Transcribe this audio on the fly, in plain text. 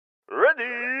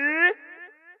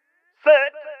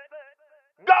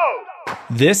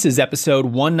This is episode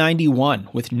 191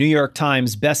 with New York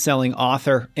Times bestselling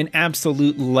author, an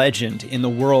absolute legend in the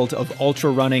world of ultra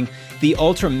running, the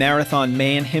ultra marathon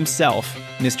man himself,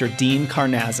 Mr. Dean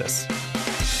Karnazes.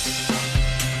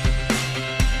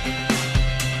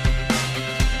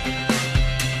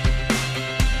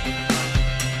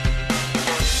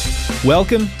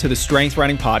 Welcome to the Strength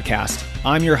Running Podcast.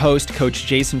 I'm your host, Coach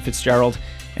Jason Fitzgerald,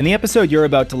 and the episode you're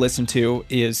about to listen to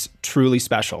is truly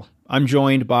special. I'm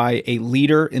joined by a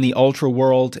leader in the ultra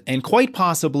world and quite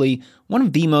possibly one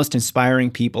of the most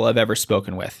inspiring people I've ever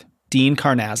spoken with, Dean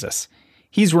Karnazes.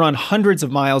 He's run hundreds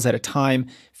of miles at a time,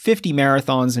 50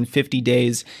 marathons in 50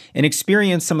 days, and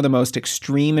experienced some of the most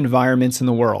extreme environments in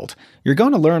the world. You're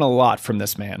going to learn a lot from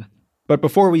this man. But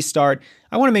before we start,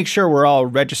 I want to make sure we're all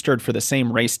registered for the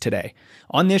same race today.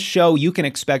 On this show, you can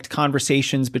expect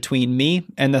conversations between me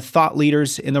and the thought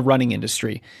leaders in the running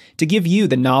industry to give you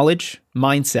the knowledge,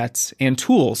 mindsets, and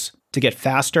tools to get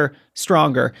faster,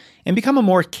 stronger, and become a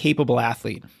more capable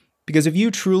athlete. Because if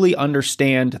you truly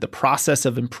understand the process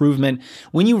of improvement,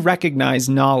 when you recognize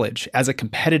knowledge as a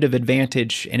competitive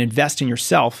advantage and invest in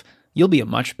yourself, you'll be a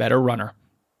much better runner.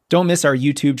 Don't miss our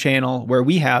YouTube channel where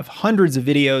we have hundreds of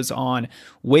videos on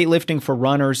weightlifting for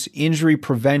runners, injury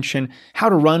prevention, how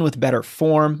to run with better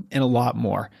form, and a lot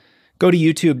more. Go to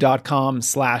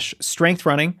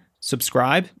youtube.com/strengthrunning,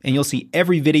 subscribe, and you'll see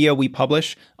every video we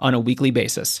publish on a weekly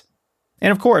basis.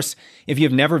 And of course, if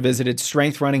you've never visited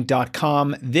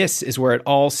strengthrunning.com, this is where it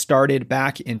all started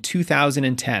back in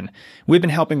 2010. We've been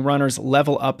helping runners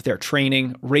level up their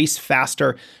training, race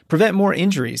faster, prevent more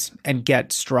injuries, and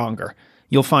get stronger.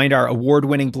 You'll find our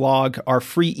award-winning blog, our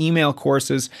free email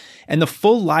courses, and the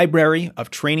full library of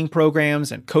training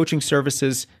programs and coaching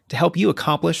services to help you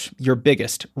accomplish your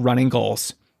biggest running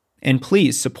goals. And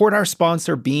please support our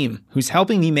sponsor, Beam, who's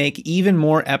helping me make even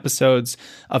more episodes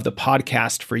of the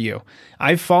podcast for you.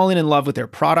 I've fallen in love with their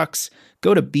products.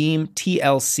 Go to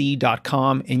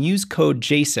beamtlc.com and use code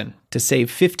JASON to save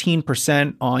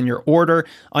 15% on your order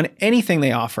on anything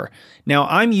they offer. Now,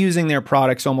 I'm using their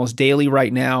products almost daily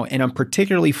right now, and I'm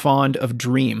particularly fond of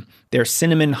Dream, their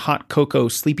cinnamon hot cocoa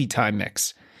sleepy time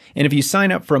mix. And if you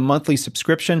sign up for a monthly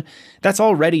subscription, that's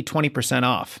already 20%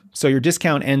 off. So your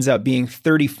discount ends up being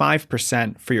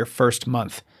 35% for your first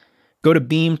month. Go to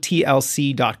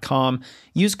beamtlc.com,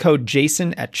 use code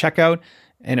JASON at checkout,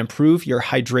 and improve your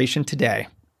hydration today.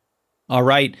 All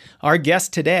right, our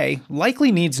guest today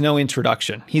likely needs no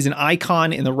introduction. He's an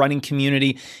icon in the running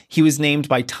community. He was named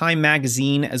by Time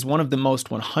magazine as one of the most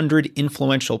 100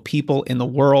 influential people in the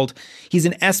world. He's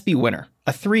an ESPY winner,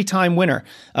 a 3-time winner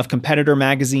of Competitor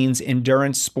Magazine's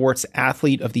Endurance Sports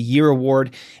Athlete of the Year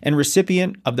Award, and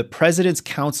recipient of the President's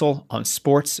Council on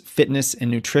Sports, Fitness,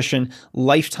 and Nutrition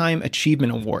Lifetime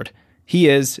Achievement Award. He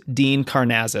is Dean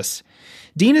Karnazes.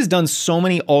 Dean has done so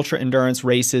many ultra-endurance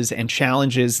races and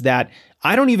challenges that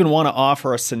I don't even want to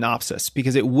offer a synopsis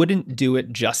because it wouldn't do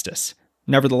it justice.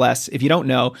 Nevertheless, if you don't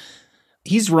know,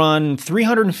 he's run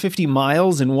 350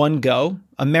 miles in one go,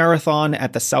 a marathon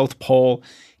at the South Pole,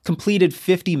 completed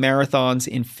 50 marathons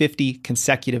in 50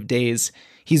 consecutive days.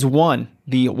 He's won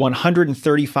the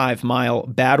 135-mile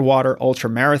Badwater Ultra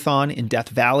Marathon in Death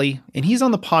Valley, and he's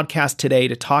on the podcast today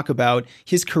to talk about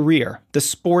his career, the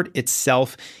sport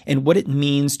itself, and what it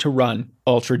means to run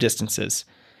ultra distances.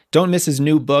 Don't miss his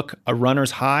new book, A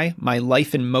Runner's High, My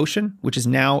Life in Motion, which is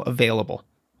now available.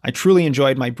 I truly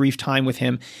enjoyed my brief time with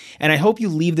him, and I hope you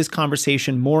leave this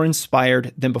conversation more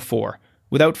inspired than before.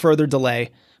 Without further delay,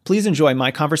 please enjoy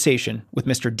my conversation with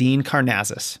Mr. Dean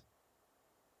Karnazes.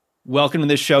 Welcome to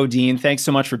the show, Dean. Thanks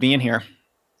so much for being here.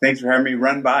 Thanks for having me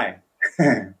run by.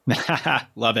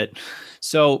 Love it.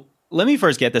 So let me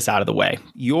first get this out of the way.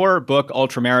 Your book,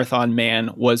 Ultramarathon Man,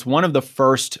 was one of the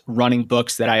first running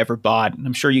books that I ever bought.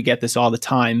 I'm sure you get this all the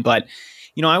time, but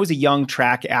I was a young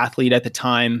track athlete at the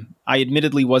time. I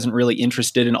admittedly wasn't really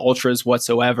interested in ultras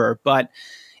whatsoever, but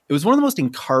it was one of the most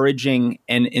encouraging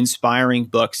and inspiring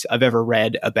books I've ever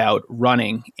read about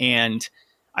running. And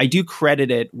I do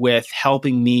credit it with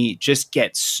helping me just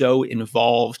get so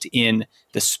involved in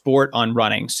the sport on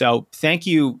running. So thank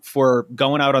you for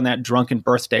going out on that drunken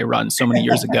birthday run so many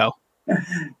years ago.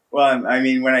 Well, I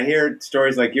mean, when I hear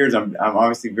stories like yours, I'm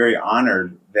obviously very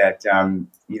honored that, I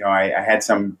had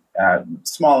some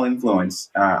small influence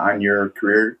on your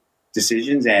career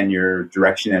decisions and your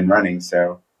direction in running.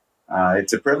 So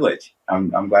it's a privilege.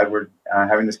 I'm glad we're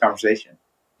having this conversation.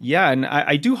 Yeah, and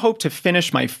I do hope to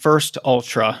finish my first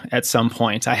ultra at some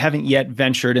point. I haven't yet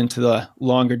ventured into the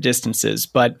longer distances,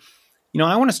 but,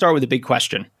 I want to start with a big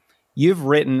question. You've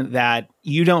written that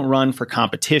you don't run for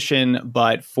competition,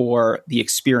 but for the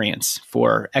experience,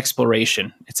 for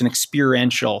exploration. It's an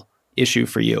experiential issue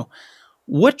for you.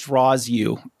 What draws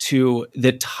you to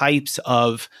the types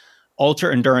of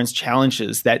ultra endurance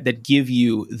challenges that give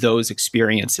you those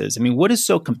experiences? I mean, what is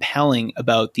so compelling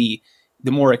about the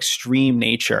more extreme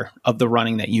nature of the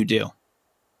running that you do?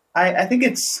 I think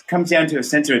it comes down to a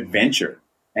sense of adventure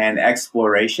and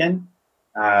exploration,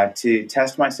 to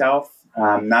test myself,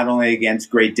 not only against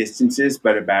great distances,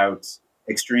 but about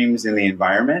extremes in the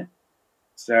environment.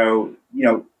 So,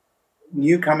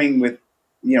 you coming with,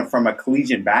 from a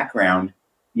collegiate background,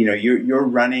 your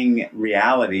running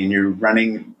reality and your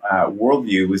running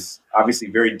worldview was obviously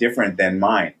very different than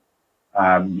mine.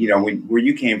 Where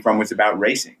you came from was about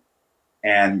racing.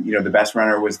 And, the best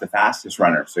runner was the fastest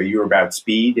runner. So you were about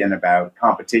speed and about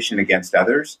competition against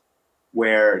others,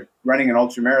 where running an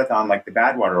ultramarathon like the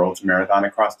Badwater Ultramarathon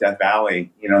across Death Valley,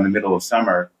 in the middle of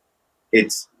summer,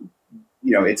 it's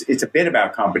a bit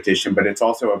about competition, but it's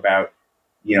also about,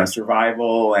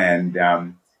 survival and,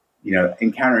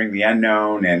 encountering the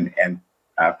unknown and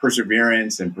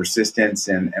perseverance and persistence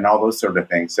and all those sort of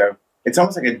things. So it's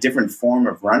almost like a different form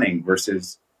of running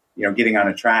versus, getting on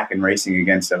a track and racing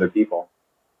against other people.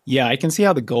 Yeah, I can see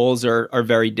how the goals are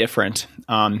very different.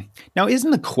 Now,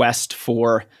 isn't the quest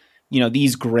for,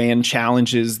 these grand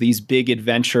challenges, these big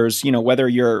adventures, whether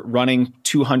you're running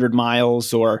 200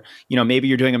 miles or, maybe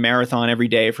you're doing a marathon every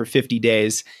day for 50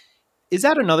 days, is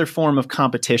that another form of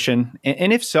competition?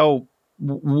 And if so,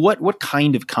 what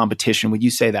kind of competition would you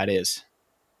say that is?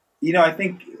 I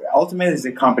think ultimately it's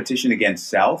a competition against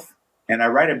self. And I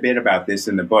write a bit about this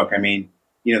in the book. I mean,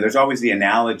 there's always the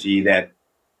analogy that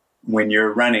when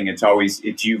you're running,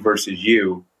 it's you versus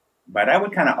you. But I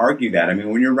would kind of argue that. I mean,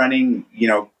 when you're running,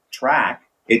 track,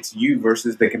 it's you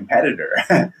versus the competitor.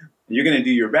 You're going to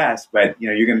do your best, but,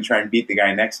 you're going to try and beat the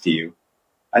guy next to you.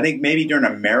 I think maybe during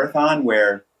a marathon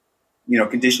where,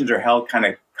 conditions are held kind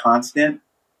of constant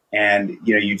and,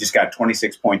 you just got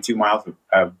 26.2 miles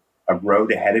of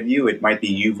road ahead of you, it might be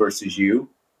you versus you.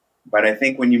 But I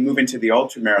think when you move into the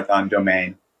ultramarathon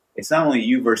domain, it's not only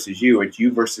you versus you, it's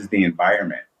you versus the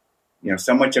environment.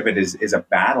 So much of it is a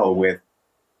battle with,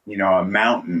 a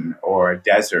mountain or a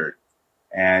desert.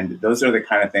 And those are the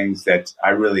kind of things that I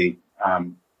really,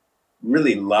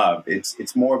 really love.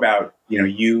 It's more about,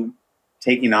 you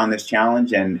taking on this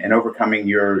challenge and overcoming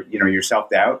your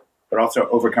self-doubt, but also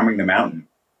overcoming the mountain.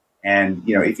 And,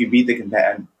 if you beat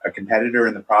a competitor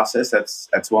in the process,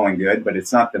 that's well and good, but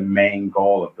it's not the main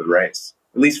goal of the race,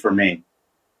 at least for me.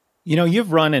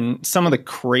 You've run in some of the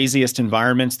craziest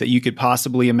environments that you could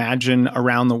possibly imagine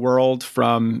around the world,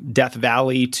 from Death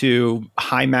Valley to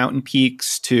high mountain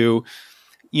peaks to,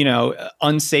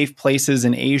 unsafe places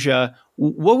in Asia.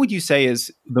 What would you say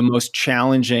is the most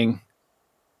challenging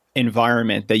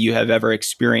environment that you have ever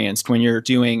experienced when you're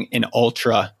doing an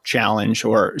ultra challenge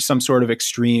or some sort of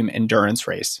extreme endurance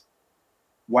race?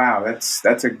 Wow,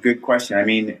 that's a good question. I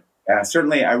mean,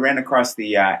 certainly I ran across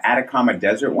the Atacama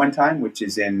Desert one time, which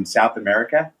is in South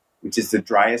America, which is the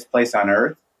driest place on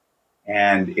Earth.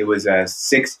 And it was a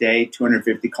 6-day,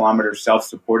 250-kilometer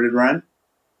self-supported run.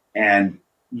 And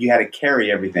you had to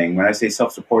carry everything. When I say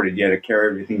self-supported, you had to carry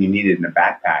everything you needed in a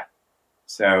backpack.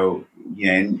 So,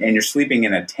 and you're sleeping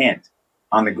in a tent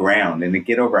on the ground, and it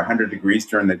get over 100 degrees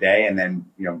during the day and then,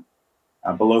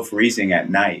 below freezing at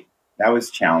night. That was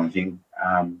challenging.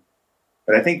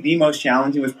 But I think the most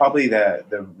challenging was probably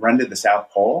the run to the South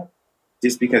Pole,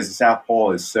 just because the South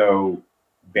Pole is so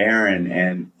barren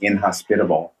and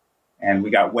inhospitable. And we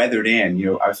got weathered in.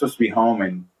 I was supposed to be home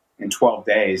in 12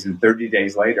 days, and 30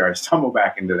 days later, I stumbled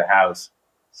back into the house.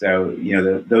 So,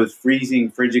 those freezing,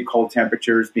 frigid, cold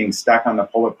temperatures, being stuck on the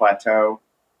polar plateau,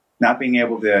 not being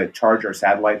able to charge our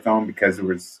satellite phone because it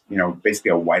was,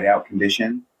 basically a whiteout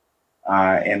condition,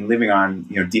 and living on,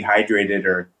 dehydrated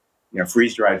or,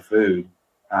 freeze-dried food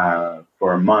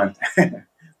for a month.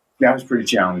 That was pretty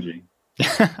challenging.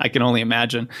 I can only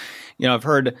imagine. I've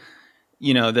heard,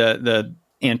 the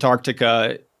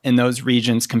Antarctica in those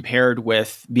regions compared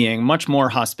with being much more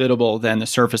hospitable than the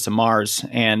surface of Mars.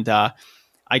 And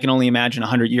I can only imagine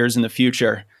 100 years in the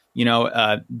future,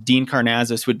 Dean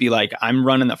Karnazes would be like, I'm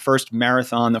running the first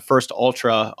marathon, the first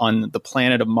ultra on the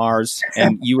planet of Mars,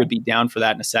 and you would be down for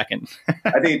that in a second.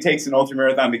 I think it takes an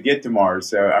ultramarathon to get to Mars,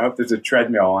 so I hope there's a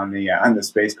treadmill on the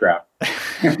spacecraft.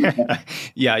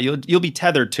 Yeah, you'll be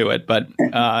tethered to it, but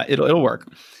it'll work.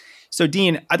 So,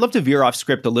 Dean, I'd love to veer off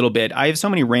script a little bit. I have so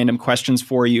many random questions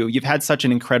for you. You've had such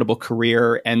an incredible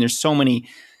career, and there's so many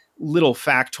little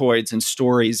factoids and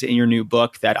stories in your new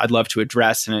book that I'd love to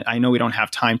address. And I know we don't have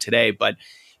time today, but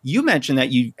you mentioned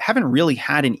that you haven't really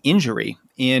had an injury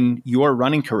in your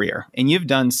running career, and you've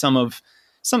done some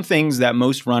things that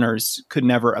most runners could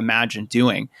never imagine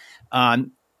doing.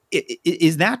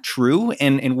 Is that true?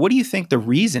 And what do you think the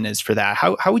reason is for that?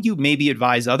 How would you maybe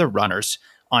advise other runners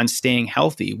on staying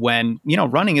healthy when,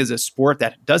 running is a sport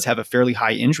that does have a fairly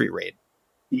high injury rate?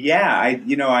 Yeah,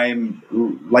 I'm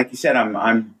like you said,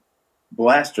 I'm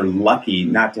blessed or lucky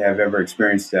not to have ever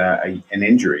experienced an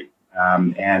injury,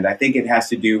 and I think it has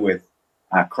to do with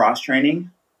cross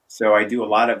training. So I do a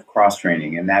lot of cross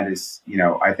training, and that is,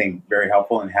 I think very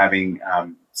helpful in having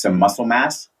some muscle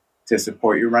mass to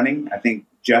support your running. I think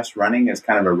just running is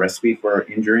kind of a recipe for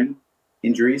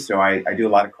injuries. So I do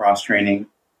a lot of cross training,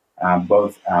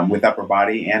 both with upper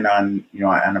body and on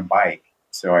a bike.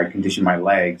 So I condition my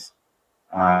legs.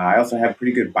 I also have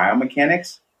pretty good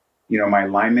biomechanics. My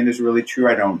alignment is really true.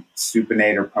 I don't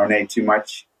supinate or pronate too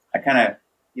much. I kind of,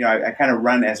 I kind of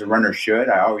run as a runner should.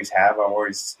 I always have. I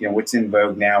always, what's in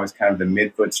vogue now is kind of the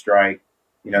midfoot strike,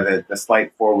 the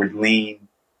slight forward lean,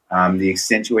 the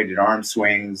accentuated arm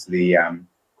swings, the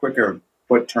quicker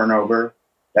foot turnover.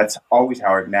 That's always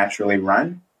how I've naturally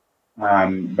run.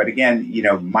 But again,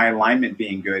 my alignment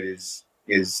being good is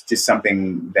just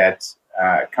something that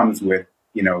comes with,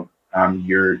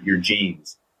 your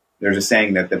genes. There's a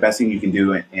saying that the best thing you can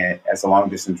do as a long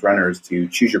distance runner is to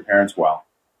choose your parents well.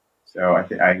 So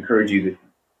I encourage you to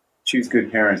choose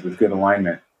good parents with good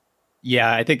alignment.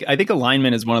 Yeah, I think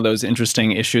alignment is one of those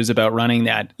interesting issues about running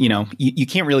that, you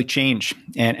can't really change.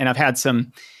 And I've had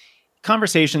some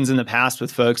conversations in the past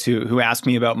with folks who ask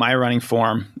me about my running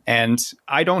form, and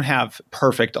I don't have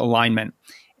perfect alignment.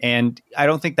 And I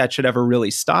don't think that should ever really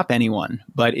stop anyone,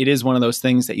 but it is one of those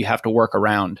things that you have to work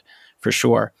around for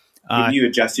sure. Have you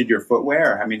adjusted your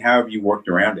footwear? I mean, how have you worked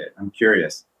around it? I'm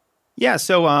curious. Yeah,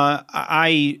 so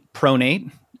I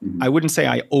pronate. Mm-hmm. I wouldn't say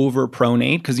I over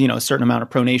pronate because a certain amount of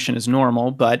pronation is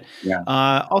normal, but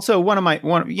also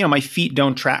my feet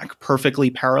don't track perfectly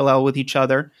parallel with each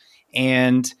other,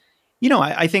 and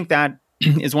I think that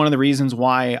is one of the reasons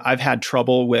why I've had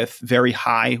trouble with very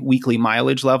high weekly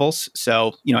mileage levels.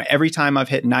 So every time I've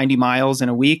hit 90 miles in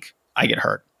a week, I get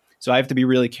hurt. So I have to be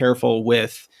really careful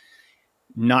with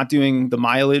not doing the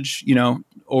mileage,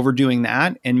 overdoing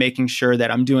that, and making sure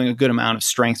that I'm doing a good amount of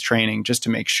strength training just to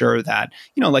make sure that,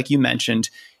 like you mentioned,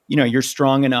 you're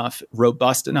strong enough,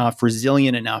 robust enough,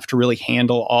 resilient enough to really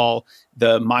handle all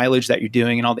the mileage that you're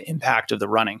doing and all the impact of the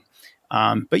running.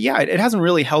 But yeah, it hasn't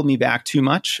really held me back too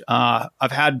much.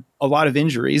 I've had a lot of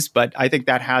injuries, but I think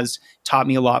that has taught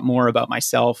me a lot more about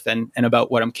myself and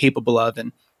about what I'm capable of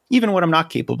and even what I'm not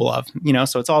capable of,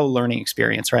 so it's all a learning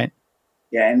experience, right?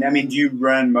 Yeah. And I mean, do you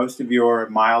run most of your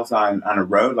miles on a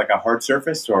road, like a hard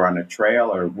surface, or on a trail,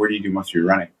 or where do you do most of your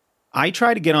running? I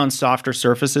try to get on softer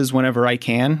surfaces whenever I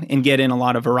can and get in a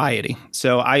lot of variety.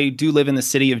 So I do live in the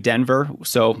city of Denver.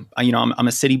 So, I'm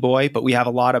a city boy, but we have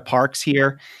a lot of parks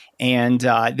here. And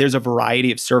there's a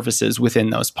variety of surfaces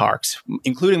within those parks,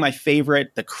 including my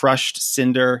favorite, the crushed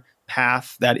cinder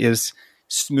path that is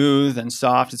smooth and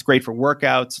soft. It's great for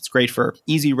workouts. It's great for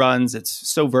easy runs. It's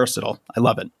so versatile. I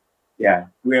love it. Yeah,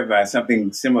 we have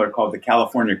something similar called the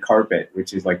California carpet,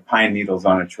 which is like pine needles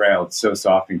on a trail. It's so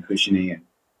soft and cushiony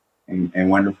and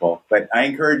wonderful. But I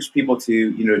encourage people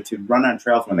to run on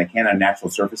trails when they can on natural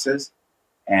surfaces,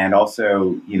 and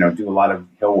also do a lot of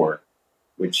hill work,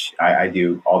 which I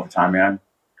do all the time. And I'm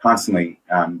constantly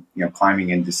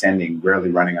climbing and descending,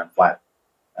 rarely running on flat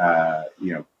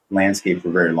landscape for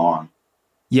very long.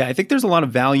 Yeah, I think there's a lot of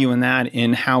value in that,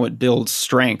 in how it builds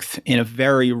strength in a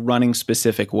very running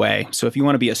specific way. So if you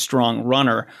want to be a strong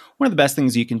runner, one of the best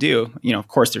things you can do, of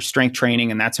course, there's strength training,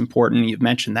 and that's important. You've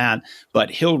mentioned that,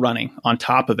 but hill running on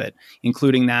top of it,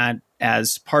 including that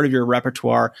as part of your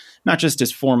repertoire, not just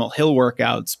as formal hill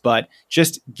workouts, but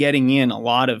just getting in a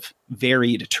lot of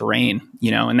varied terrain,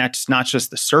 and that's not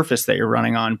just the surface that you're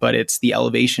running on, but it's the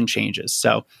elevation changes.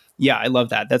 So yeah, I love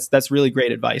that. That's really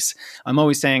great advice. I'm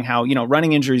always saying how,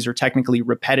 running injuries are technically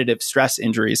repetitive stress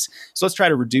injuries. So let's try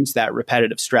to reduce that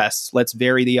repetitive stress. Let's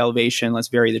vary the elevation. Let's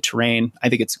vary the terrain. I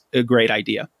think it's a great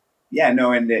idea. Yeah,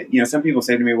 no. And, some people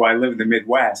say to me, well, I live in the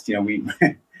Midwest, we,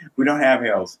 we don't have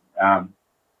hills.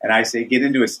 And I say, get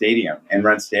into a stadium and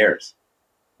run stairs.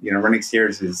 Running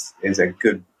stairs is a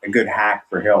good hack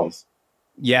for hills.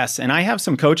 Yes. And I have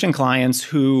some coaching clients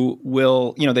who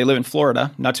will, they live in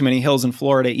Florida, not too many hills in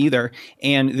Florida either.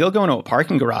 And they'll go into a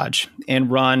parking garage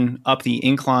and run up the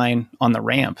incline on the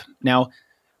ramp. Now,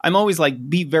 I'm always like,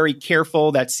 be very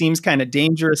careful. That seems kind of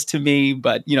dangerous to me,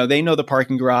 but they know the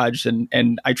parking garage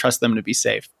and I trust them to be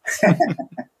safe.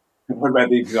 What about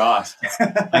the exhaust?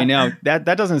 I know that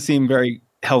doesn't seem very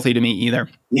healthy to me either.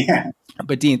 Yeah.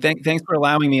 But Dean, thanks for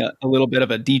allowing me a little bit of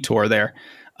a detour there.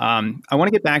 I want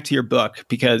to get back to your book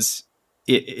because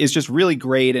is just really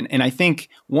great. And I think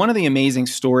one of the amazing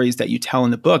stories that you tell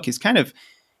in the book is kind of,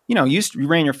 you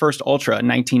ran your first ultra in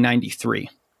 1993.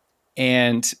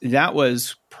 And that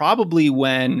was probably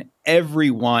when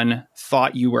everyone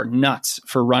thought you were nuts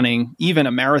for running even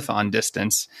a marathon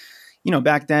distance.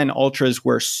 Back then, ultras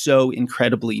were so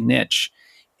incredibly niche.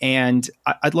 And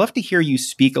I'd love to hear you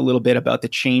speak a little bit about the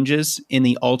changes in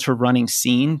the ultra running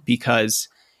scene because,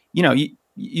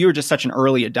 you were just such an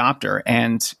early adopter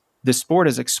and the sport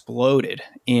has exploded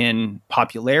in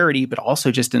popularity, but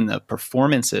also just in the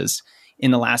performances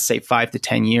in the last, say, 5 to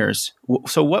 10 years.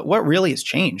 So what really has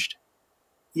changed?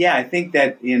 Yeah, I think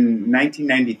that in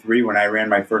 1993, when I ran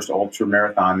my first ultra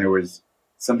marathon, there was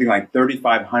something like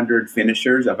 3,500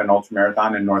 finishers of an ultra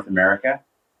marathon in North America.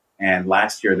 And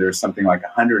last year, there was something like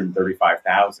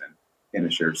 135,000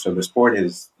 finishers. So the sport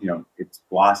has, it's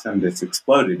blossomed, it's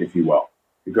exploded, if you will.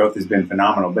 The growth has been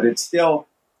phenomenal, but it's still,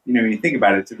 when you think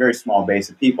about it, it's a very small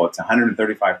base of people. It's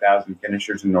 135,000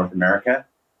 finishers in North America,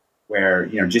 where,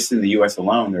 just in the US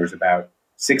alone, there's about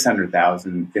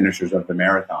 600,000 finishers of the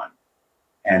marathon.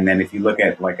 And then if you look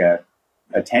at like a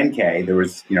 10K, there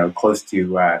was, close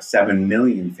to 7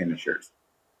 million finishers.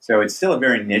 So it's still a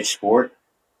very niche sport,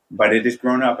 but it has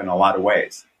grown up in a lot of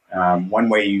ways. One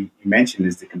way you mentioned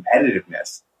is the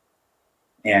competitiveness.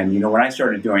 And, when I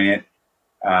started doing it,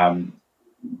 I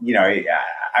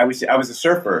was a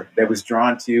surfer that was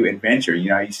drawn to adventure.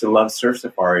 I used to love surf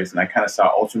safaris, and I kind of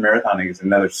saw ultramarathoning as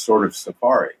another sort of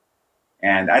safari.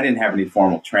 And I didn't have any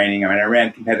formal training. I mean, I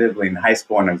ran competitively in high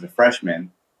school when I was a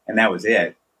freshman, and that was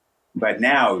it. But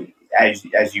now,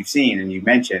 as you've seen and you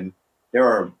mentioned, there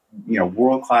are,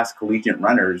 world-class collegiate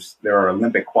runners. There are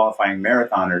Olympic qualifying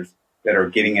marathoners that are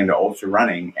getting into ultra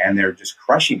running, and they're just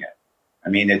crushing it. I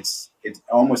mean, it's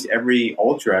almost every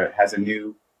ultra has a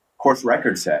new course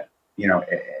record set,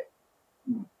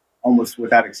 almost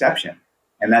without exception.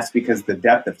 And that's because the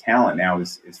depth of talent now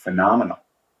is phenomenal.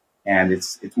 And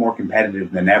it's more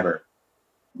competitive than ever.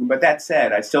 But that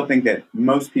said, I still think that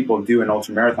most people do an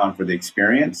ultramarathon for the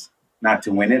experience, not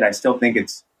to win it. I still think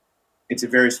it's a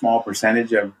very small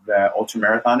percentage of the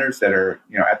ultramarathoners that are,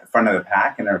 at the front of the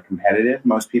pack and are competitive.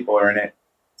 Most people are in it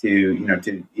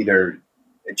to either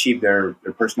achieve their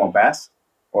personal best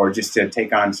or just to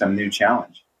take on some new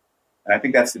challenge. And I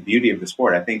think that's the beauty of the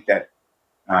sport. I think that,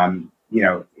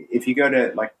 if you go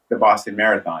to like the Boston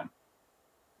Marathon,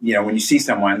 when you see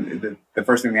someone, the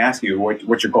first thing they ask you,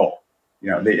 what's your goal?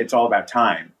 It's all about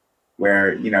time.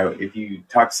 Where, if you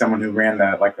talk to someone who ran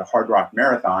the Hard Rock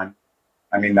Marathon,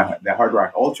 I mean, the Hard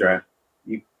Rock Ultra,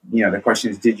 the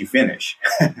question is, did you finish?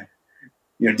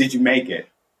 Did you make it?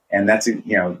 And that's, and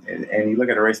you look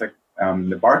at a race like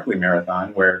the Barkley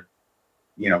Marathon where,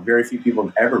 very few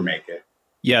people ever make it.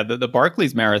 Yeah, the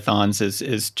Barclays Marathons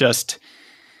is just,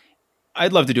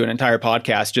 I'd love to do an entire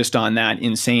podcast just on that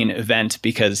insane event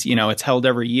because, it's held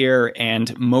every year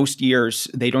and most years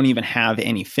they don't even have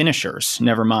any finishers,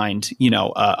 never mind,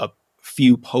 a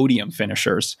few podium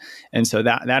finishers. And so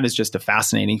that is just a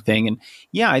fascinating thing. And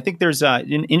yeah, I think there's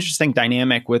an interesting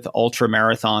dynamic with ultra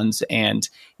marathons and,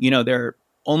 they're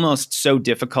almost so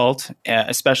difficult,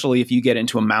 especially if you get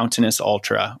into a mountainous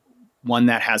ultra, one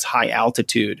that has high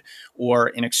altitude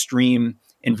or an extreme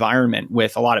environment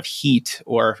with a lot of heat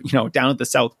or, down at the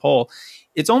South Pole.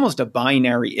 It's almost a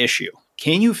binary issue.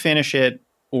 Can you finish it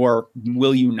or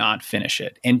will you not finish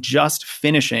it? And just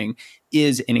finishing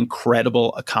is an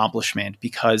incredible accomplishment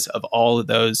because of all of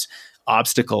those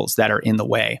obstacles that are in the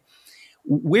way.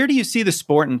 Where do you see the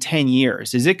sport in 10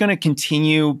 years? Is it going to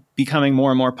continue becoming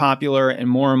more and more popular and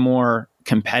more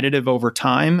competitive over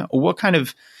time? What kind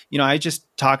of, I just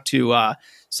talked to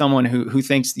someone who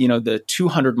thinks, the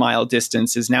 200-mile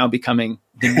distance is now becoming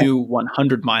the new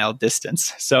 100-mile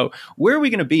distance. So where are we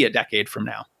going to be a decade from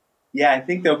now? Yeah, I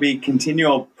think there'll be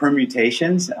continual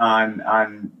permutations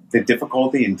on the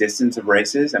difficulty and distance of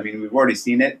races. I mean, we've already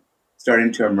seen it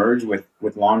starting to emerge with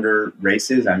longer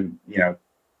races. And,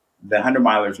 the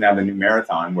 100-miler is now the new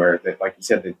marathon, where, like you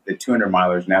said, the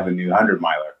 200-miler is now the new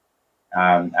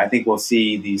 100-miler. I think we'll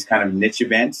see these kind of niche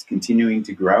events continuing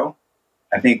to grow.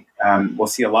 I think we'll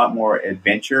see a lot more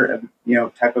adventure,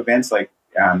 type events. Like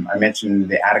I mentioned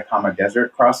the Atacama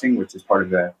Desert Crossing, which is part of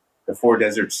the Four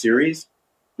Deserts series.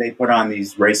 They put on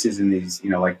these races in these,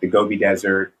 like the Gobi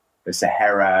Desert, the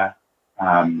Sahara,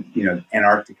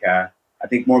 Antarctica. I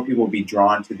think more people will be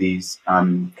drawn to these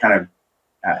kind of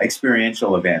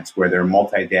experiential events where they're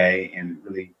multi-day and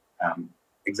really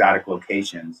exotic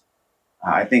locations.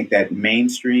 I think that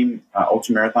mainstream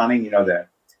ultramarathoning,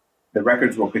 the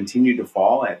records will continue to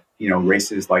fall at,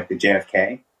 races like the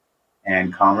JFK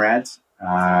and Comrades. And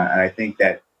I think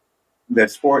that, the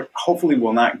sport hopefully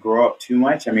will not grow up too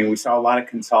much. I mean, we saw a lot of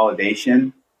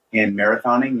consolidation in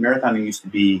marathoning. Marathoning used to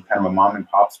be kind of a mom and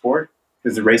pop sport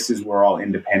because the races were all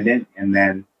independent. And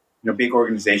then, big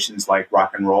organizations like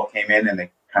rock and roll came in and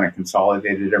they kind of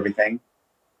consolidated everything.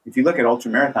 If you look at ultra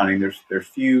marathoning, there's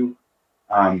few,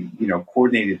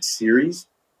 coordinated series.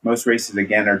 Most races,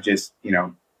 again, are just,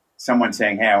 someone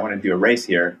saying, hey, I want to do a race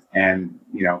here and,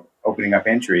 opening up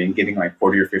entry and getting like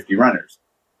 40 or 50 runners.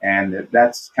 And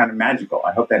that's kind of magical.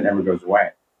 I hope that never goes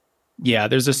away. Yeah,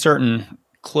 there's a certain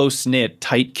close-knit,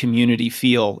 tight community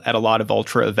feel at a lot of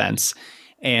ultra events.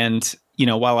 And,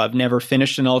 while I've never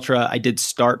finished an ultra, I did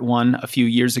start one a few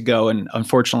years ago and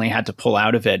unfortunately had to pull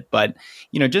out of it. But,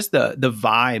 just the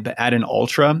vibe at an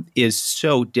ultra is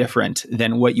so different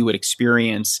than what you would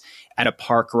experience at a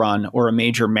park run or a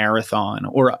major marathon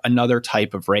or another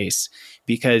type of race.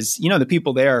 Because, the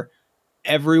people there,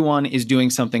 everyone is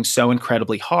doing something so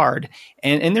incredibly hard.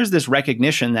 And there's this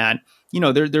recognition that,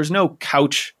 there's no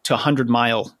couch to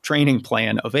 100-mile training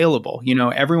plan available.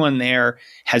 Everyone there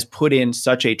has put in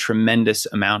such a tremendous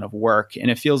amount of work. And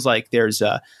it feels like there's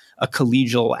a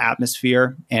collegial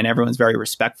atmosphere and everyone's very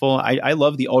respectful. I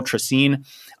love the ultra scene.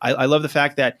 I love the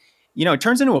fact that, it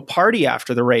turns into a party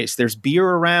after the race. There's beer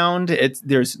around.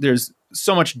 There's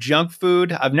so much junk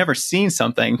food. I've never seen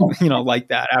something, like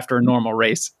that after a normal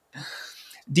race.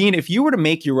 Dean, if you were to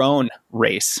make your own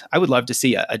race, I would love to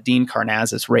see a Dean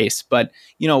Karnazes race, but,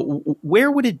 where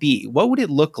would it be? What would it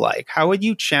look like? How would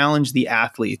you challenge the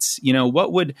athletes?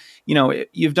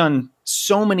 You've done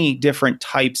so many different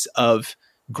types of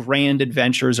grand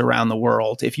adventures around the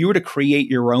world. If you were to create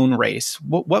your own race,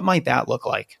 what might that look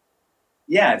like?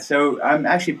 Yeah, so I'm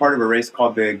actually part of a race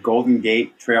called the Golden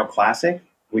Gate Trail Classic,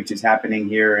 which is happening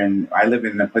here I live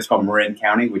in a place called Marin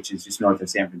County, which is just north of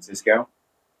San Francisco.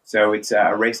 So it's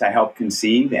a race I helped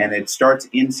conceive, and it starts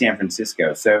in San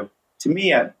Francisco. So to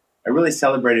me, a really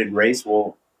celebrated race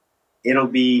it'll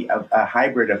be a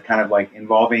hybrid of kind of like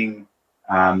involving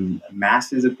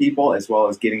masses of people as well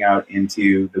as getting out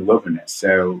into the wilderness.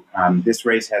 So this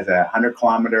race has a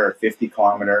 100-kilometer, a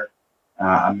 50-kilometer,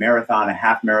 a marathon, a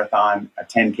half marathon, a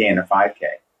 10K, and a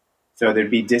 5K. So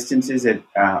there'd be distances that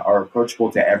are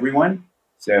approachable to everyone.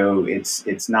 So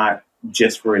it's not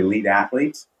just for elite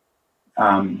athletes.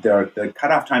 The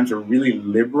cutoff times are really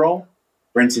liberal.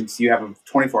 For instance, you have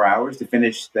 24 hours to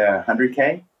finish the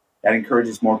 100K. That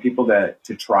encourages more people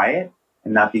to try it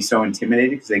and not be so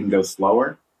intimidated because they can go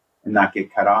slower and not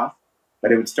get cut off.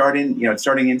 But it would start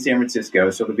starting in San Francisco,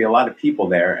 so there'll be a lot of people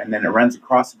there. And then it runs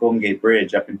across the Golden Gate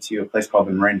Bridge up into a place called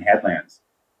the Marin Headlands,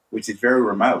 which is very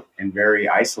remote and very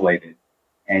isolated.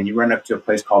 And you run up to a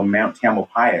place called Mount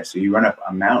Tamalpais. So you run up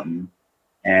a mountain,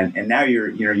 and now you're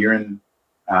in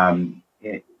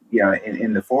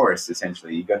the forest,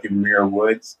 essentially. You go through Muir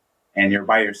Woods and you're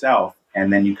by yourself,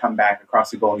 and then you come back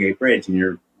across the Golden Gate Bridge and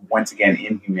you're once again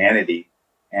in humanity.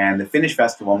 And the Finish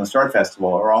Festival and the Start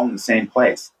Festival are all in the same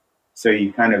place. So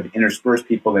you kind of intersperse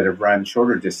people that have run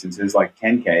shorter distances like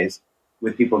 10Ks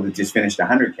with people that just finished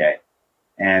 100K.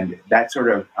 And that sort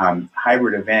of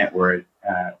hybrid event where it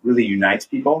really unites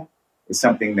people is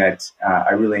something that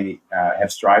I really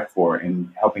have strived for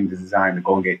in helping to design the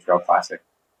Golden Gate Trail Classic.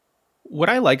 What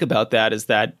I like about that is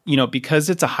that, because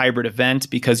it's a hybrid event,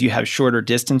 because you have shorter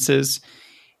distances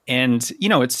and,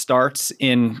 it starts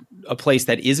in a place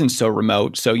that isn't so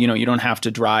remote. So, you don't have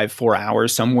to drive 4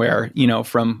 hours somewhere,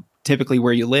 from typically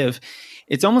where you live.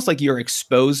 It's almost like you're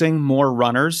exposing more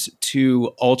runners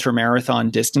to ultra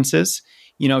marathon distances.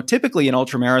 Typically an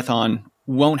ultra marathon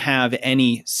won't have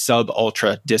any sub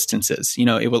ultra distances.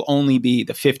 It will only be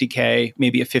the 50K,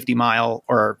 maybe a 50-mile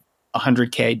or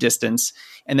 100K distance,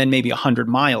 and then maybe a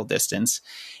 100-mile distance.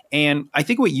 And I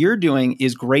think what you're doing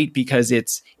is great because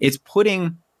it's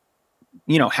putting,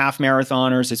 half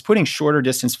marathoners, it's putting shorter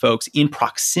distance folks in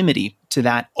proximity to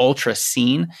that ultra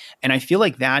scene. And I feel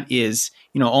like that is,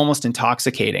 almost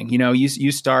intoxicating.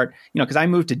 You start, because I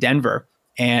moved to Denver,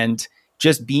 and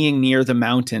just being near the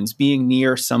mountains, being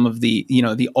near some of the,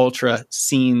 the ultra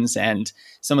scenes and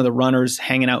some of the runners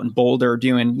hanging out in Boulder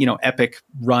doing, epic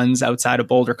runs outside of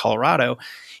Boulder, Colorado,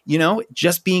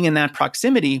 just being in that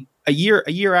proximity. A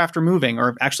year after moving,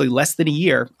 or actually less than a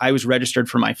year, I was registered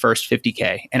for my first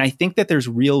 50K. And I think that there's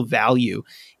real value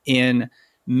in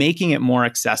making it more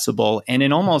accessible and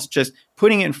in almost just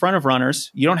putting it in front of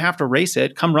runners. You don't have to race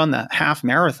it. Come run the half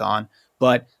marathon,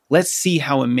 but let's see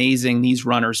how amazing these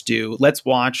runners do. Let's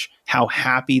watch how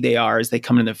happy they are as they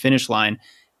come to the finish line.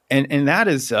 And that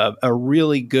is a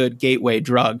really good gateway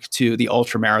drug to the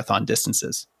ultra marathon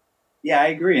distances. Yeah, I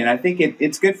agree. And I think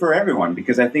it's good for everyone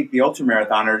because I think the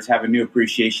ultramarathoners have a new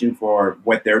appreciation for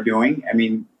what they're doing. I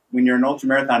mean, when you're an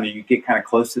ultramarathoner, you get kind of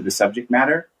close to the subject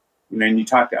matter. And you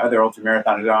talk to other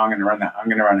ultramarathoners, oh, I'm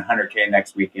going to run 100K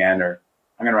next weekend, or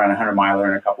I'm going to run a 100-miler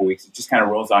in a couple of weeks. It just kind of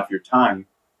rolls off your tongue.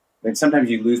 But sometimes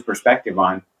you lose perspective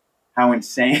on how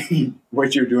insane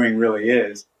what you're doing really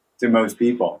is to most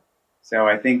people. So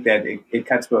I think that it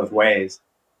cuts both ways.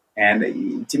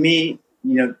 And to me,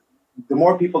 the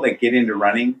more people that get into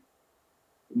running,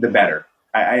 the better.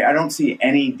 I don't see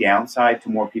any downside to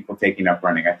more people taking up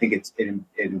running. I think it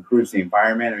improves the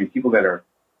environment. I mean, people that are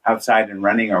outside and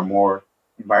running are more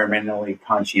environmentally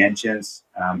conscientious.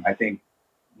 I think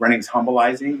running's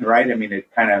humbleizing, right? I mean,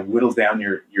 it kind of whittles down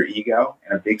your ego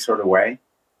in a big sort of way.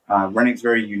 Running's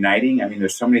very uniting. I mean,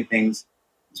 there's so many things,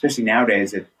 especially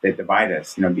nowadays, that divide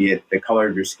us, be it the color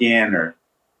of your skin or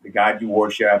the God you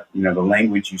worship, the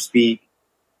language you speak.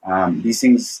 These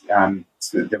things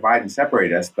divide and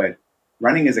separate us, but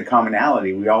running is a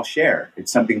commonality we all share.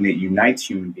 It's something that unites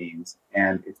human beings,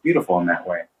 and it's beautiful in that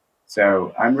way.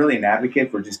 So I'm really an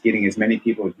advocate for just getting as many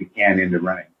people as we can into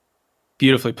running.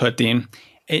 Beautifully put, Dean.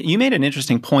 You made an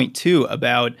interesting point, too,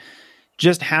 about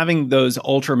just having those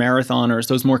ultra marathoners,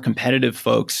 those more competitive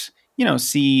folks,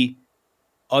 see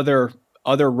other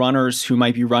runners who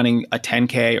might be running a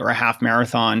 10K or a half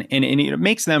marathon, and it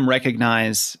makes them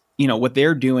recognize, what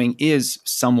they're doing is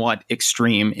somewhat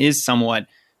extreme, is somewhat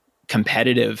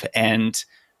competitive and,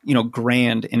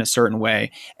 grand in a certain way.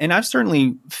 And I've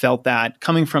certainly felt that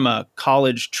coming from a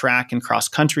college track and cross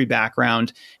country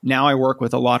background. Now I work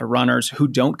with a lot of runners who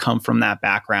don't come from that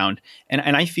background.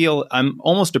 And I feel I'm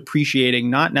almost appreciating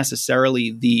not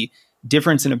necessarily the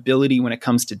difference in ability when it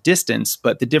comes to distance,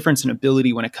 but the difference in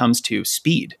ability when it comes to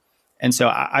speed. And so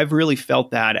I've really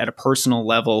felt that at a personal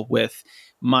level with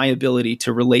my ability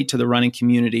to relate to the running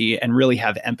community and really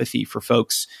have empathy for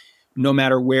folks no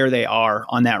matter where they are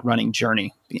on that running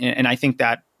journey. And I think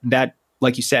that,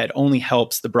 like you said, only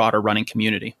helps the broader running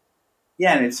community.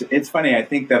 Yeah, and it's funny. I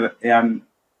think that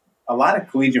a lot of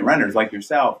collegiate runners like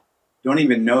yourself don't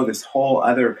even know this whole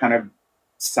other kind of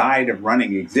side of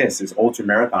running exists, this ultra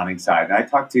marathoning side. And I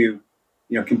talk to,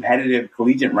 competitive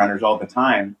collegiate runners all the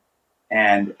time.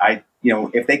 And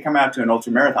if they come out to an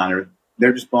ultra marathoner,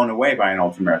 they're just blown away by an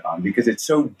ultra marathon because it's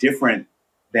so different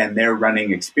than their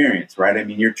running experience, right? I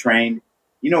mean, you're trained,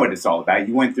 you know what it's all about.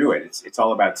 You went through it. It's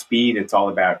all about speed. It's all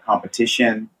about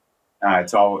competition.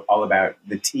 It's all about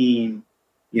the team.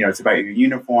 It's about your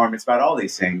uniform. It's about all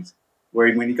these things.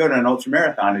 Where when you go to an ultra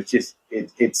marathon, it's just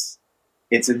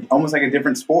almost like a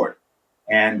different sport.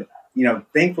 And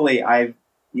thankfully, I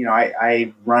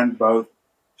run both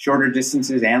shorter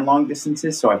distances and long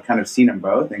distances, so I've kind of seen them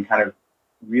both and kind of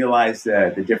realized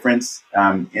the difference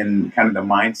in kind of the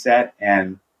mindset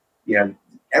and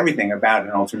everything about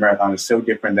an ultra marathon is so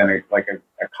different than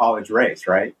a college race,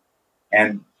 right?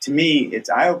 And to me, it's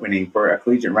eye-opening for a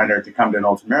collegiate runner to come to an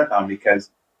ultra marathon because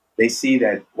they see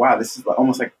that, wow, this is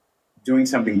almost like doing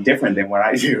something different than what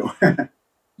I do.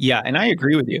 Yeah, and I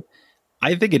agree with you.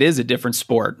 I think it is a different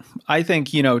sport. I think,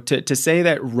 to say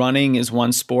that running is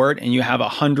one sport and you have a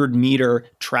 100-meter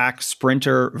track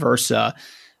sprinter versus a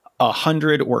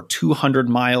 100 or 200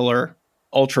 miler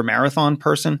ultra marathon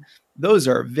person, those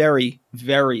are very,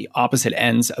 very opposite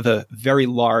ends of a very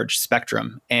large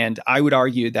spectrum. And I would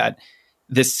argue that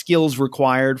the skills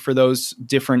required for those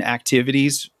different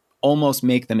activities almost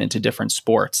make them into different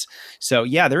sports. So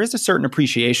yeah, there is a certain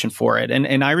appreciation for it.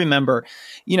 And I remember,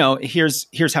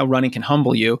 here's how running can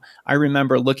humble you. I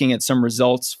remember looking at some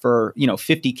results for,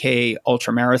 50K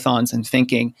ultra marathons and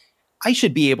thinking, I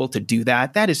should be able to do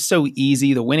that. That is so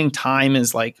easy. The winning time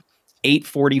is like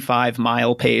 8:45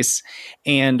 mile pace.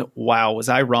 And wow, was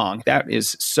I wrong? That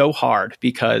is so hard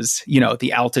because,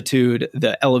 the altitude,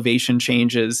 the elevation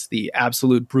changes, the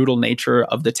absolute brutal nature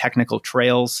of the technical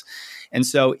trails. And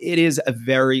so it is a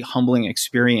very humbling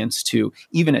experience to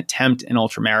even attempt an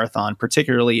ultramarathon,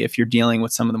 particularly if you're dealing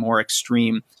with some of the more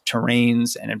extreme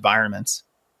terrains and environments.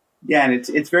 Yeah, and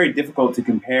it's very difficult to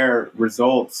compare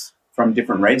results from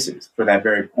different races for that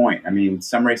very point. I mean,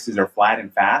 some races are flat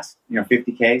and fast,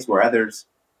 50Ks, where others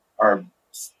are,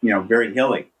 very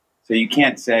hilly. So you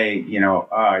can't say,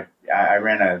 I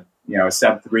ran a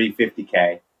sub 3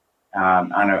 50K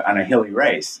on a hilly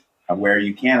race where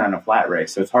you can on a flat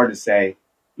race. So it's hard to say,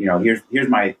 here's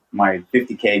my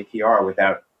 50K PR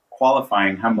without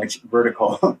qualifying how much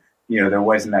vertical, there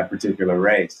was in that particular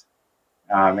race.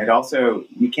 It also,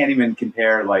 you can't even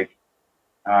compare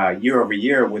year over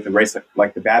year with a race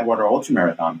like the Badwater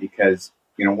Ultramarathon because,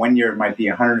 1 year it might be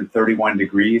 131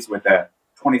 degrees with a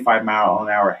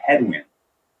 25-mile-an-hour headwind.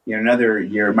 Another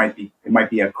year it might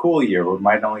be a cool year where it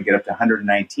might only get up to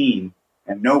 119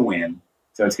 and no wind.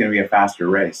 So it's going to be a faster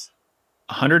race.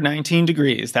 119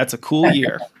 degrees. That's a cool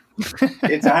year.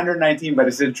 It's 119, but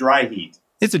it's a dry heat.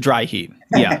 It's a dry heat.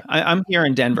 Yeah. I'm here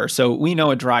in Denver, so we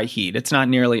know a dry heat. It's not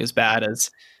nearly as bad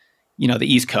as, the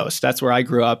East Coast. That's where I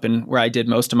grew up and where I did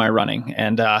most of my running.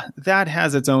 And that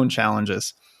has its own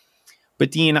challenges.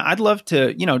 But Dean, I'd love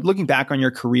to, looking back on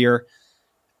your career,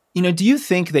 do you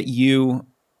think that you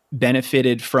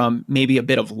benefited from maybe a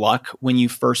bit of luck when you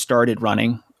first started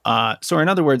running? So in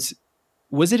other words,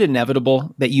 was it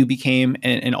inevitable that you became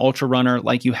an ultra runner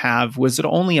like you have? Was it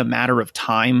only a matter of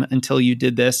time until you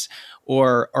did this?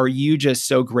 Or are you just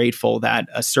so grateful that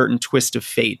a certain twist of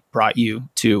fate brought you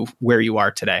to where you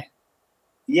are today?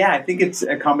 Yeah, I think it's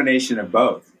a combination of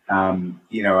both. A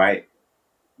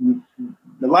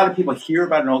lot of people hear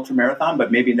about an ultra marathon,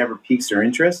 but maybe it never piques their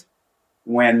interest.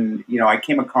 When, I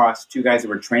came across two guys that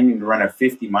were training to run a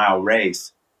 50-mile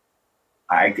race,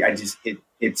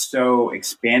 it so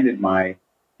expanded my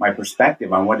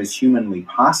perspective on what is humanly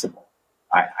possible.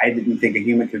 I didn't think a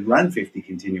human could run 50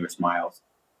 continuous miles.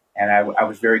 And I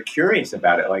was very curious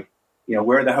about it. Like,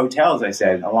 where are the hotels? I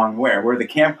said, along where? Where are the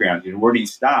campgrounds? Where do you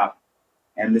stop?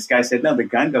 And this guy said, no, the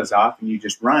gun goes off and you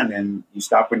just run and you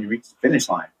stop when you reach the finish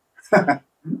line. And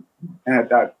I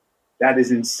thought, that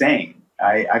is insane.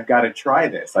 I've got to try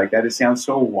this. Like, that sounds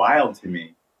so wild to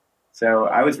me. So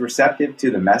I was receptive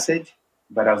to the message,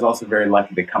 but I was also very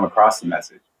lucky to come across the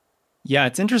message. Yeah,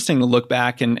 it's interesting to look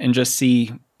back and just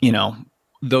see,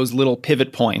 those little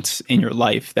pivot points in your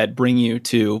life that bring you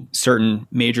to certain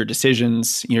major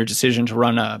decisions, your decision to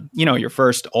run your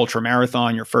first ultra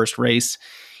marathon, your first race.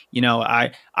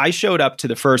 I showed up to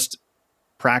the first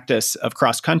practice of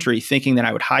cross country thinking that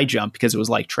I would high jump because it was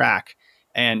like track.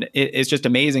 And it's just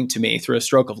amazing to me through a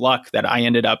stroke of luck that I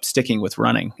ended up sticking with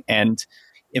running. And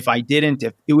if I didn't,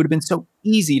 it would have been so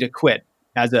easy to quit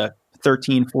as a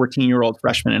 13, 14-year-old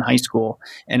freshman in high school.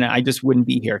 And I just wouldn't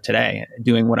be here today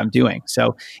doing what I'm doing.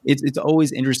 So it's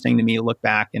always interesting to me to look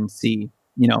back and see,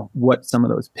 what some of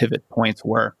those pivot points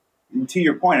were. And to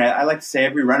your point, I like to say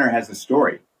every runner has a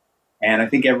story. And I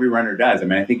think every runner does. I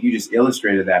mean, I think you just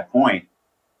illustrated that point.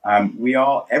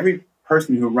 Every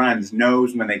person who runs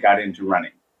knows when they got into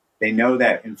running. They know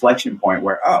that inflection point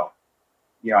where, I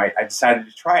decided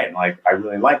to try it and I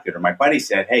really liked it. Or my buddy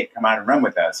said, hey, come out and run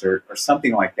with us or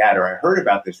something like that. Or I heard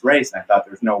about this race and I thought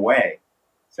there's no way.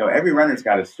 So every runner's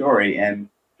got a story. And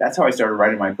that's how I started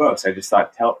writing my books. I just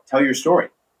thought, tell your story,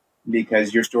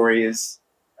 because your story is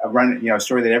a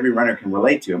story that every runner can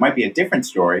relate to. It might be a different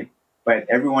story, but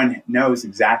everyone knows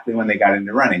exactly when they got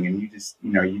into running. And you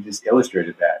just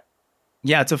illustrated that.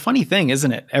 Yeah, it's a funny thing,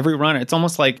 isn't it? Every runner, it's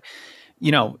almost like,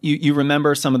 you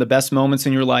remember some of the best moments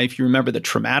in your life. You remember the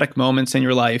traumatic moments in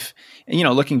your life. And,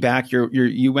 looking back,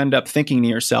 you end up thinking to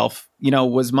yourself,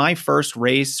 was my first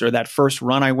race or that first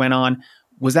run I went on,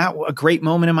 was that a great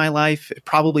moment in my life? It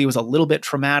probably was a little bit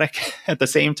traumatic at the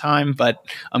same time, but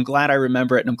I'm glad I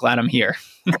remember it and I'm glad I'm here.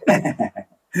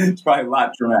 It's probably a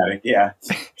lot traumatic. Yeah.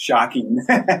 Shocking.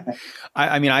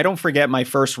 I don't forget my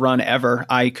first run ever.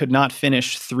 I could not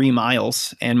finish 3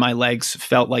 miles and my legs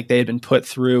felt like they had been put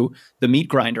through the meat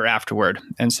grinder afterward.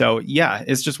 And so, yeah,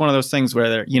 it's just one of those things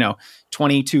where,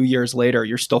 22 years later,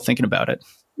 you're still thinking about it.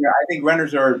 Yeah, I think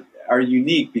runners are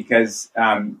unique because,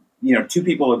 two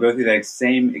people will go through that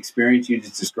same experience you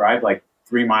just described, like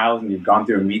 3 miles and you've gone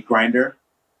through a meat grinder.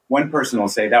 One person will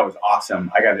say, that was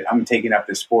awesome. I'm taking up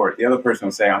this sport. The other person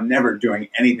will say, I'm never doing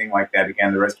anything like that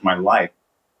again the rest of my life.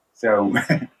 So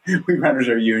we runners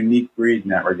are a unique breed in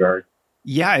that regard.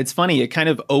 Yeah, it's funny. It kind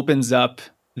of opens up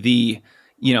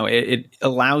it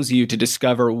allows you to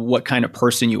discover what kind of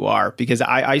person you are. Because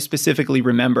I specifically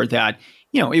remember that,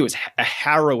 it was a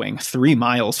harrowing 3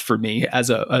 miles for me as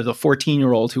a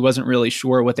 14-year-old who wasn't really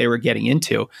sure what they were getting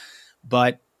into.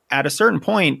 But at a certain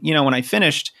point, when I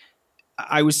finished,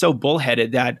 I was so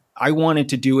bullheaded that I wanted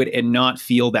to do it and not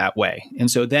feel that way. And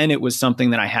so then it was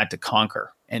something that I had to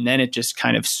conquer. And then it just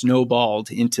kind of snowballed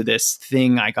into this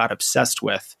thing I got obsessed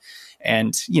with.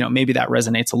 And, maybe that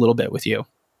resonates a little bit with you.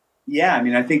 Yeah. I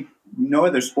mean, I think no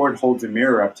other sport holds a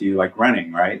mirror up to you like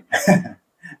running, right?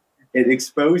 It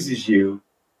exposes you,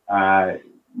 to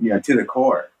the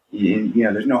core.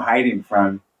 There's no hiding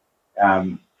from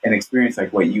an experience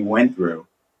like what you went through.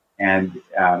 And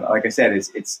like I said,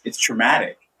 it's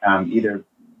traumatic, either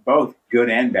both good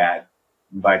and bad.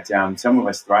 But some of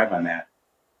us thrive on that.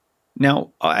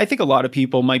 Now, I think a lot of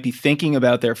people might be thinking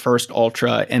about their first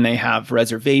ultra and they have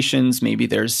reservations. Maybe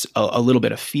there's a little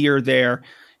bit of fear there.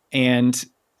 And,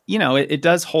 it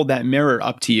does hold that mirror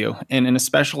up to you. And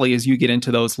especially as you get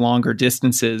into those longer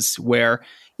distances where,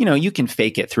 you can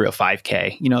fake it through a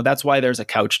 5K. That's why there's a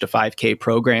Couch to 5K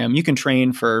program. You can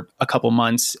train for a couple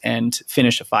months and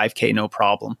finish a 5K, no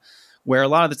problem. Where a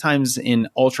lot of the times in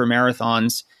ultra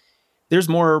marathons, there's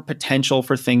more potential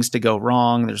for things to go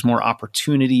wrong. There's more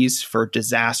opportunities for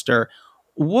disaster.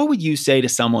 What would you say to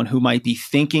someone who might be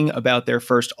thinking about their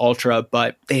first ultra,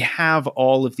 but they have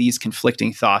all of these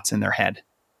conflicting thoughts in their head?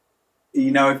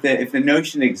 If the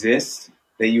notion exists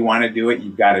that you want to do it,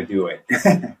 you've got to do it.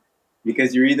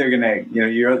 Because you're either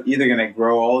gonna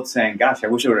grow old saying, "Gosh, I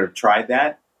wish I would have tried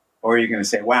that," or you're gonna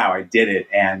say, "Wow, I did it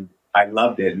and I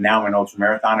loved it. And now I'm an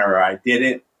ultramarathoner," or "I did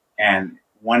it and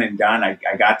one and done. I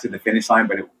got to the finish line,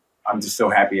 but I'm just so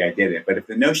happy I did it." But if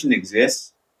the notion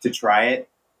exists to try it,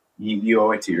 you owe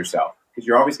it to yourself, because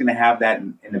you're always going to have that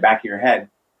in the back of your head.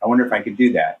 I wonder if I could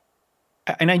do that.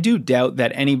 And I do doubt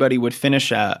that anybody would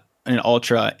finish an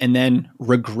ultra and then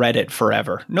regret it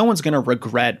forever. No one's going to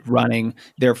regret running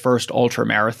their first ultra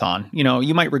marathon.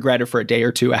 You might regret it for a day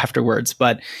or two afterwards,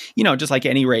 but just like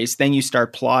any race, then you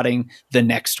start plotting the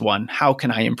next one. How can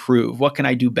I improve? What can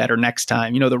I do better next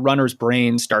time? The runner's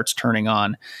brain starts turning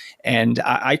on. And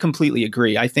I completely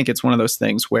agree. I think it's one of those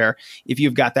things where if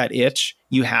you've got that itch,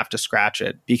 you have to scratch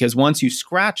it, because once you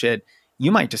scratch it,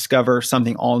 you might discover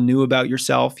something all new about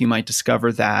yourself. You might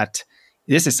discover that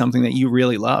this is something that you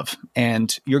really love,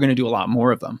 and you're going to do a lot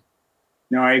more of them.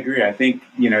 No, I agree. I think,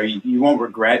 you won't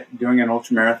regret doing an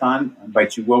ultramarathon,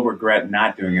 but you will regret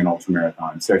not doing an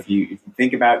ultramarathon. So if you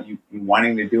think about you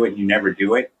wanting to do it and you never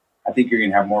do it, I think you're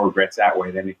going to have more regrets that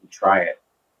way than if you try it.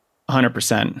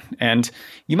 100%. And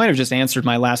you might have just answered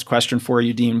my last question for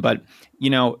you, Dean, but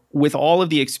with all of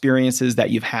the experiences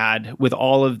that you've had, with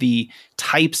all of the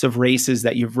types of races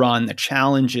that you've run, the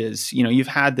challenges, you've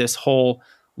had this whole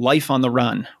life on the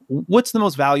run. What's the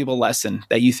most valuable lesson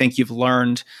that you think you've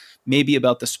learned, maybe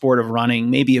about the sport of running,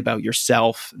 maybe about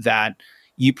yourself, that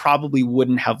you probably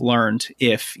wouldn't have learned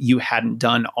if you hadn't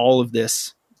done all of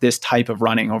this type of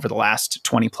running over the last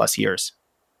 20 plus years?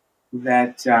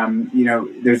 That,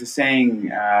 there's a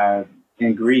saying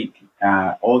in Greek,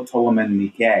 "O Ptolemon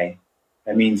Nike,"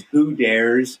 that means "who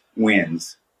dares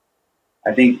wins."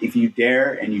 I think if you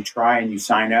dare and you try and you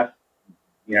sign up,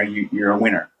 you're a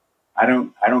winner. I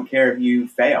don't care if you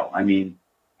fail. I mean,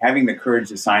 having the courage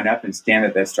to sign up and stand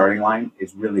at that starting line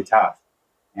is really tough.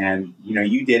 And,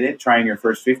 you did it trying your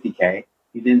first 50K.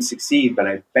 You didn't succeed, but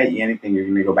I bet you anything you're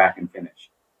going to go back and finish.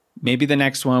 Maybe the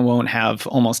next one won't have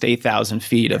almost 8,000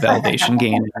 feet of elevation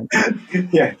gain.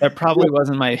 Yeah. That probably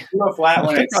wasn't my, do a flat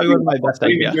one at sea level. My best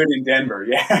idea. Do it in Denver.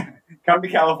 Yeah. Come to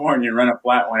California and run a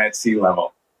flat one at sea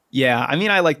level. Yeah, I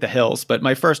mean, I like the hills, but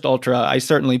my first ultra, I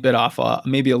certainly bit off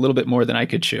maybe a little bit more than I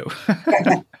could chew.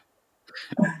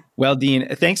 Well,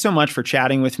 Dean, thanks so much for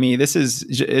chatting with me. It's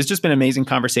just been an amazing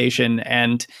conversation.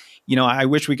 And, I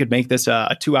wish we could make this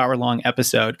a 2-hour long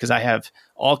episode, because I have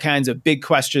all kinds of big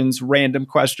questions, random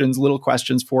questions, little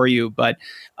questions for you. But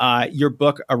your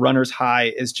book, A Runner's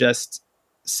High, is just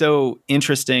so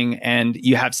interesting, and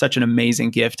you have such an amazing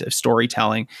gift of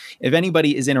storytelling. If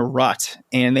anybody is in a rut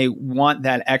and they want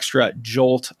that extra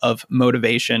jolt of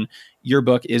motivation, your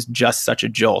book is just such a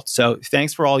jolt. So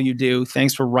thanks for all you do.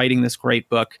 Thanks for writing this great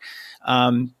book.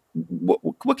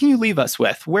 What can you leave us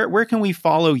with? Where can we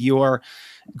follow your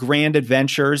grand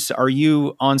adventures? Are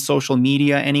you on social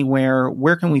media anywhere?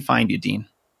 Where can we find you, Dean?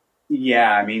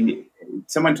 Yeah, I mean,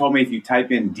 someone told me if you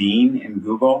type in Dean in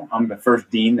Google, I'm the first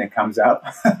Dean that comes up.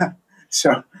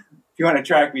 So if you want to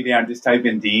track me down, just type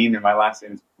in Dean, and my last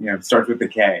name, starts with a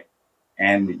K.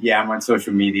 And yeah, I'm on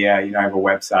social media. I have a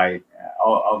website,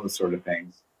 all those sort of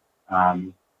things.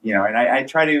 And I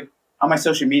try to, on my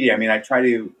social media, I try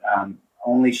to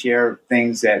only share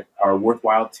things that are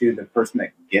worthwhile to the person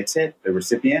that gets it, the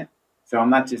recipient. So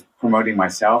I'm not just promoting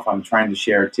myself. I'm trying to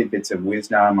share tidbits of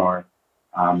wisdom or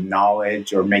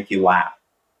knowledge, or make you laugh.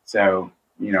 So,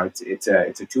 it's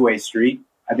a two-way street,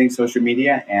 I think, social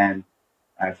media. And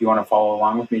if you want to follow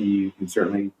along with me, you can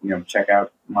certainly, check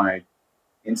out my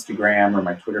Instagram or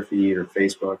my Twitter feed or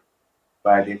Facebook.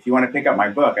 But if you want to pick up my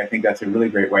book, I think that's a really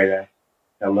great way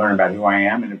to learn about who I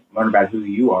am and learn about who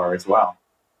you are as well.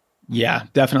 Yeah,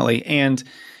 definitely. And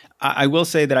I will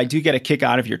say that I do get a kick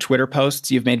out of your Twitter posts.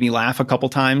 You've made me laugh a couple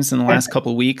times in the last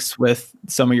couple of weeks with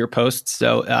some of your posts.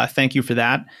 So thank you for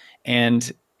that.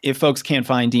 And if folks can't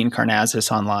find Dean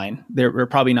Karnazes online, they're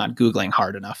probably not Googling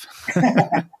hard enough.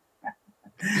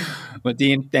 But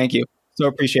Dean, thank you. So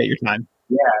appreciate your time.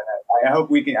 Yeah, I hope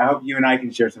you and I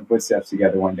can share some footsteps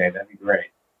together one day. That'd be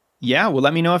great. Yeah, well,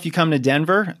 let me know if you come to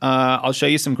Denver. I'll show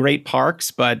you some great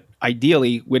parks, but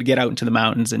ideally, we'd get out into the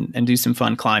mountains and do some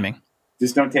fun climbing.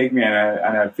 Just don't take me on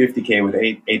a 50K with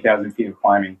 8,000 feet of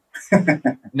climbing.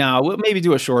 No, we'll maybe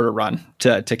do a shorter run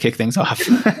to kick things off.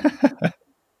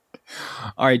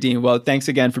 All right, Dean. Well, thanks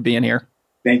again for being here.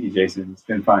 Thank you, Jason. It's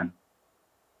been fun.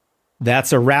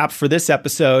 That's a wrap for this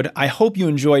episode. I hope you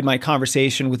enjoyed my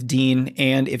conversation with Dean,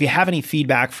 and if you have any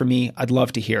feedback for me, I'd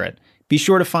love to hear it. Be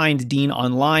sure to find Dean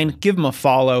online, give him a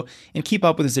follow, and keep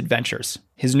up with his adventures.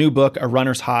 His new book, A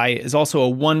Runner's High, is also a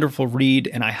wonderful read,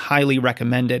 and I highly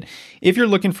recommend it if you're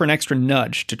looking for an extra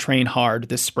nudge to train hard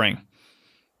this spring.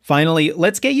 Finally,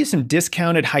 let's get you some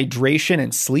discounted hydration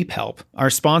and sleep help. Our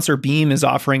sponsor Beam is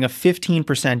offering a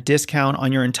 15% discount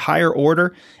on your entire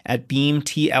order at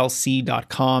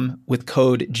beamtlc.com with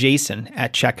code JASON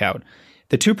at checkout.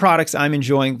 The two products I'm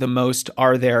enjoying the most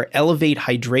are their Elevate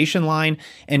Hydration line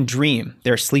and Dream,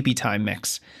 their Sleepy Time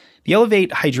mix. The Elevate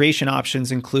hydration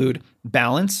options include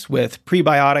Balance with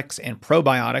prebiotics and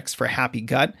probiotics for happy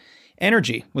gut,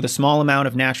 Energy with a small amount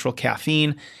of natural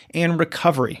caffeine, and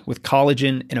Recovery with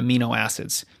collagen and amino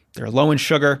acids. They're low in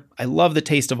sugar. I love the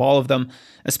taste of all of them,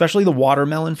 especially the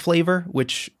watermelon flavor,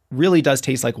 which really does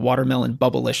taste like watermelon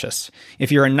bubblicious.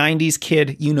 If you're a 90s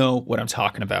kid, you know what I'm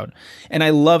talking about. And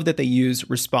I love that they use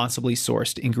responsibly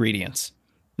sourced ingredients.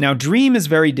 Now, Dream is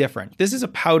very different. This is a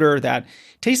powder that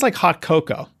tastes like hot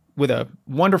cocoa with a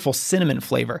wonderful cinnamon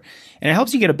flavor, and it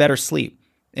helps you get a better sleep.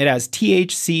 It has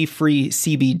THC-free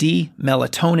CBD,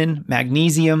 melatonin,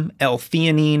 magnesium,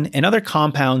 L-theanine, and other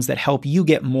compounds that help you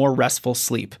get more restful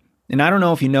sleep. And I don't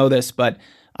know if you know this, but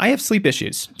I have sleep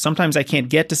issues. Sometimes I can't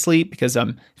get to sleep because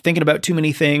I'm thinking about too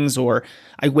many things, or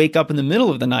I wake up in the middle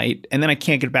of the night and then I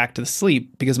can't get back to the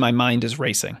sleep because my mind is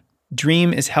racing.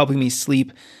 Dream is helping me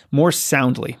sleep more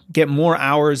soundly, get more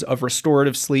hours of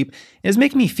restorative sleep, and is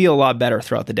making me feel a lot better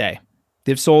throughout the day.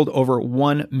 They've sold over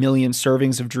 1 million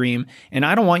servings of Dream, and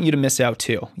I don't want you to miss out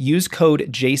too. Use code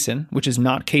JASON, which is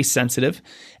not case sensitive,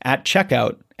 at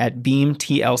checkout at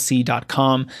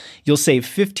beamtlc.com. You'll save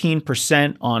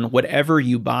 15% on whatever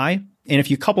you buy. And if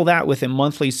you couple that with a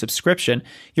monthly subscription,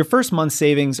 your first month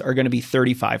savings are going to be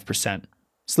 35%.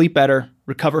 Sleep better,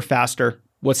 recover faster.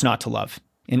 What's not to love?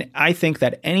 And I think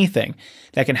that anything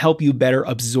that can help you better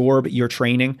absorb your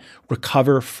training,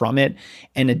 recover from it,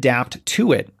 and adapt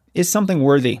to it is something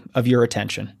worthy of your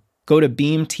attention. Go to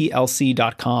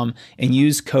beamtlc.com and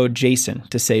use code JASON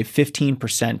to save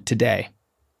 15% today.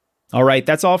 All right,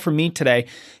 that's all from me today.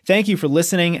 Thank you for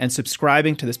listening and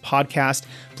subscribing to this podcast.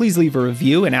 Please leave a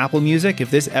review in Apple Music if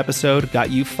this episode got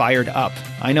you fired up.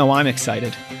 I know I'm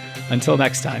excited. Until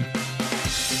next time.